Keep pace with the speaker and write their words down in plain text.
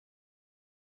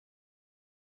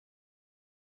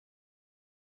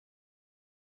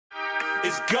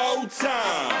It's go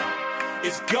time.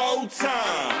 It's go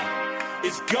time.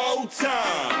 It's go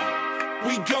time.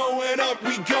 We going up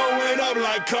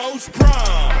like Coach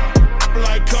Prime.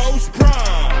 Like Coach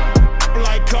Prime.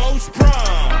 Like Coach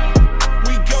Prime.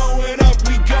 We going up.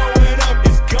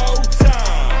 It's go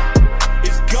time.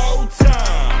 It's go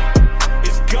time.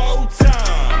 It's go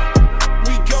time.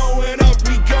 We going up.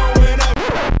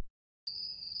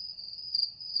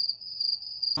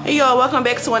 Hey y'all, welcome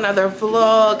back to another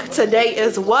vlog. Today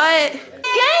is what?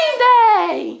 Game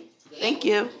day! Thank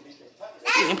you.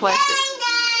 Eating plastic.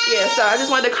 Yeah, so I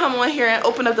just wanted to come on here and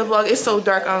open up the vlog. It's so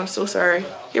dark, I'm so sorry.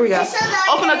 Here we go.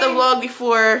 Open up the vlog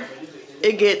before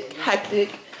it get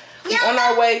hectic. We're on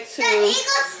our way to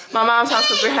my mom's house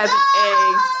because we're having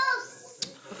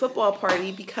a football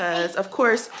party because, of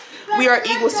course, we are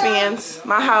Eagles fans.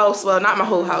 My house, well, not my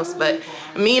whole house, but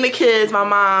me and the kids, my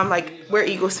mom, like, we're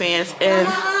Eagles fans. And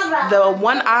the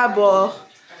one eyeball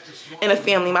in the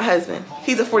family, my husband,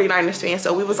 he's a 49ers fan.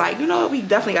 So we was like, you know what, we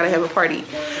definitely got to have a party.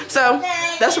 So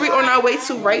that's what we're on our way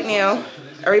to right now.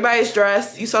 Everybody's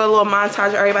dressed. You saw the little montage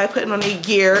of everybody putting on their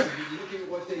gear.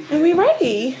 And we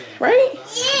ready, right?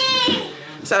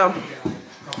 So,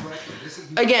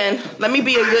 again, let me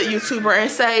be a good YouTuber and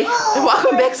say,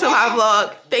 welcome back to my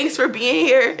vlog. Thanks for being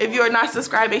here. If you are not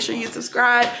subscribed, make sure you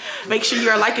subscribe. Make sure you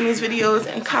are liking these videos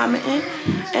and commenting.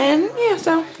 And yeah,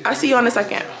 so I'll see you in a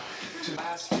second.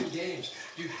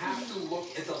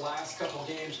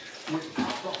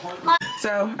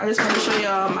 So I just want to show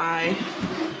y'all my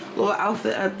little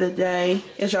outfit of the day.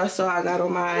 As y'all saw, I got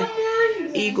on my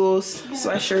Eagles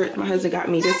sweatshirt my husband got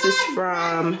me. This is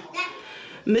from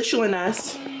Mitchell &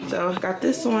 Ness. So I got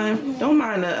this one. Don't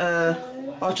mind the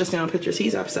ultrasound pictures.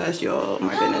 He's obsessed, y'all.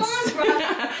 My goodness.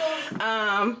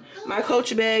 My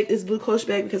Coach bag, this blue Coach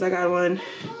bag, because I got on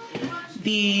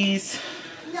these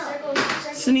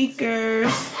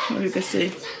sneakers. You can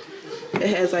see it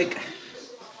has like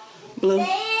blue.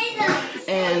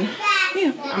 And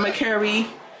yeah, I'm gonna carry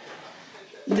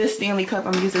this Stanley Cup.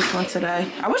 I'm gonna use this one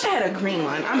today. I wish I had a green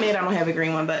one. I'm mad I don't have a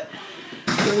green one, but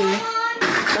really,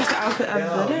 that's the outfit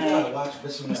of the day.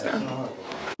 Let's go.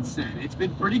 It's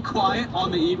been pretty quiet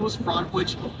on the Eagles front,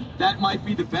 which that might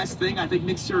be the best thing. I think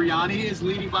Nick Sirianni is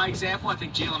leading by example. I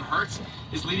think Jalen Hurts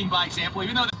is leading by example,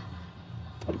 even though...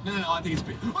 No, I think it's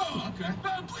big. Oh, okay.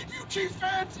 Believe you, Chiefs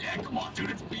fans. Yeah, come on,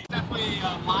 dude. It's big. Definitely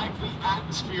a lively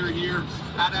atmosphere here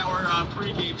at our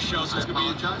pregame show. So it's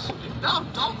going to be... No,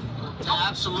 don't.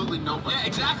 Absolutely nobody. Yeah,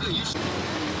 exactly. You said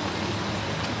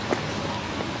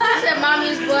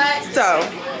mommy's black. So,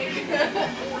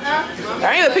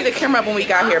 I didn't even pick the camera up when we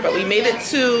got here, but we made it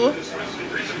to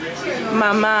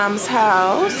my mom's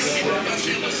house.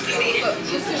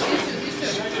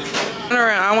 Turn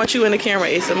around. I want you in the camera,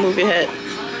 Asa. Move your head.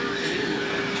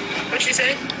 What'd she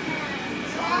say?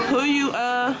 Who you,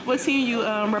 what team you,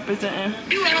 representing?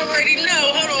 You already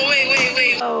know. Hold on,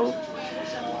 wait. Oh.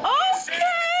 Okay.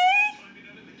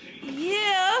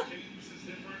 Yeah.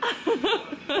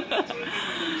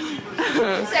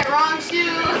 Said wrong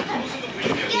shoe.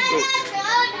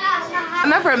 I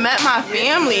never met my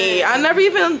family. I never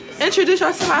even introduced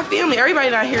y'all to my family. Everybody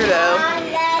not here though.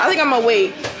 I think I'm gonna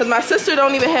wait because my sister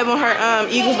don't even have on her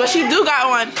Eagles, but she do got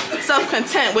on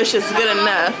Self-Content, which is good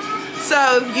enough.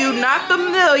 So if you not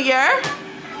familiar,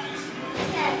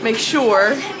 make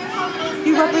sure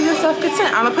you represent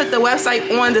Self-Content. I'm gonna put the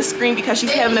website on the screen because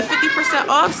she's having a 50%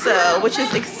 off sale, which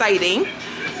is exciting.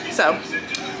 So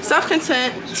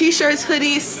Self-Content, t-shirts,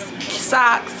 hoodies,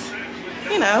 socks,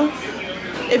 you know.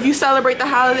 If you celebrate the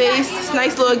holidays, it's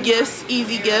nice little gifts,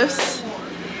 easy gifts.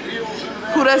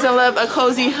 Who doesn't love a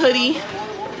cozy hoodie?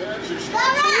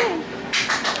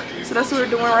 So that's what we're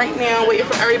doing right now, waiting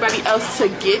for everybody else to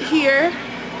get here.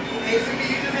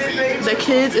 The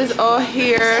kids is all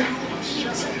here.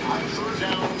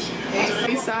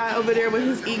 Side over there with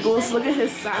his Eagles. Look at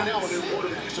his socks.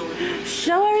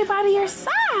 Show everybody your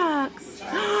socks.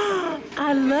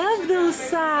 I love those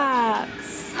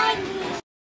socks.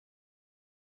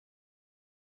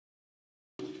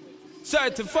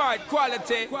 Certified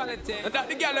quality. And that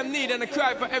the girl them need and I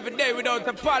cry for every day without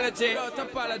apology.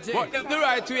 But them the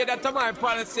right way, that's my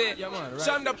policy.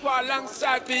 Shonda Paul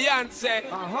alongside Beyonce.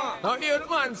 Now hear the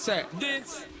man say,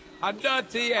 this a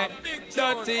dirty,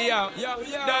 dirty,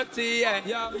 dirty,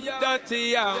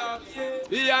 dirty,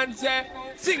 Beyonce,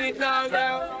 sing it now,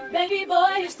 girl. Baby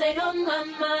boy, you stay on my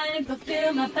mind,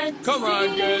 fulfill my fantasy. Come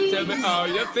on, girl, tell me how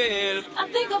you feel. I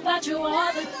think about you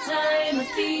all the time.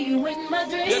 I see you in my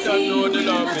dreams. You don't know the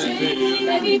love is real.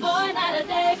 Baby boy, not a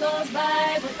day goes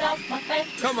by without my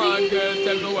fantasy. Come on, girl,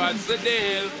 tell me what's the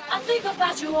deal. I think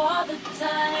about you all the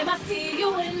time. I see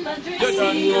you in my dreams. You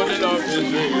don't know the love is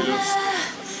real.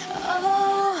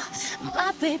 Oh,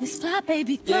 my baby's fly,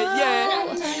 baby girl.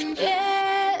 Yeah,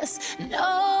 Yes,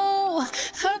 no,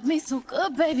 hurt me so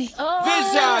good, baby. Oh,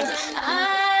 Vision.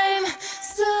 I'm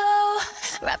so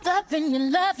wrapped up in your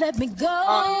love. Let me go.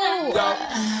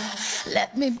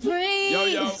 Let me breathe.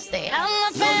 Yo. Stay out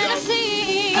of my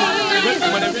fantasy.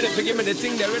 When they're ready for give me the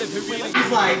thing, they're ready for really.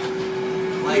 He's like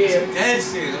dead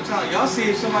serious. I'm telling y'all, see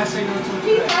if somebody say no to him.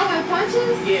 He throwing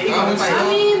punches? Yeah, he gonna fight. I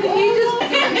mean, he just.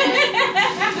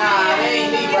 Nah, that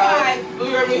ain't me, bro.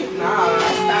 You heard me? Nah,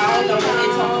 I don't know what they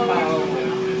talking about.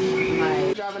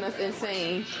 Like, driving us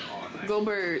insane. Go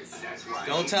Birds.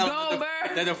 Don't tell Go them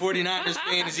that the 49ers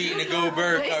fan is eating a Go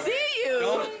Bird. They see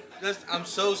you. I'm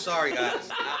so sorry, guys.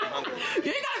 I'm hungry.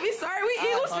 You ain't gotta be sorry. We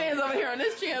Eagles fans over here on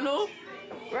this channel.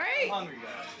 Right? I'm hungry,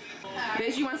 guys.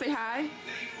 Bitch, you wanna say hi?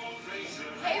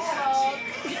 Hey, vlog.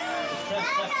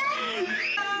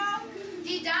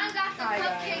 D-Don got the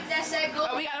cupcake that said go.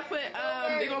 Oh, we gotta put,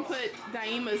 they're gonna put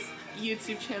Daima's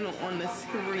YouTube channel on the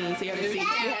screen so you can see. She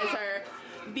has her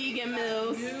vegan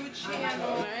meals.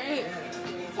 Right?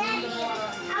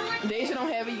 Deja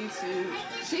don't have a YouTube.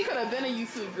 She could have been a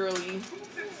YouTube girly.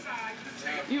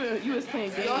 You was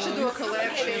playing games. Y'all should do a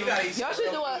collab channel. Y'all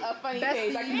should do a funny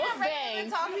page, like mukbang.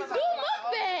 Do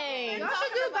mukbang. Y'all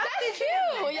should do That's cute.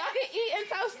 Y'all can eat and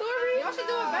tell stories. Y'all should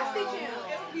do a bestie channel.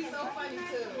 It would be so funny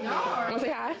too. No. Wanna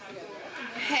say hi?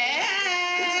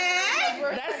 Hey.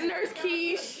 That's Nurse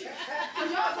Keish. You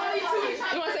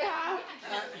wanna say hi?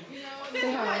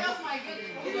 Say hi.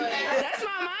 That's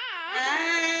my mom.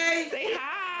 Hey. Say hi.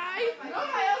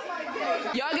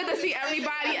 Y'all get to see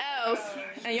everybody else,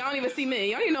 and y'all don't even see me.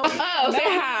 Y'all don't even know. Oh,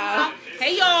 say hi.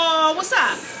 Hey y'all, what's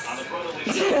up?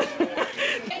 This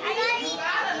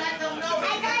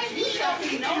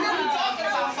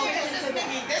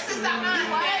is the aunt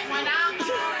that went out.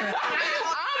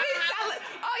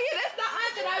 Oh yeah, that's the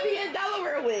aunt that I be in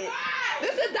Delaware with.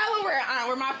 This is Delaware aunt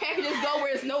where my packages go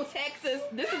where it's no taxes.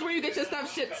 This is where you get your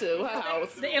stuff shipped to her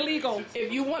house. The illegal.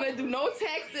 If you want to do no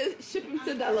taxes, ship them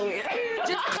to Delaware.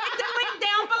 Just click the link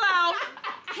down below.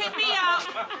 Hit me up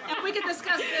and we can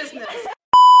discuss business.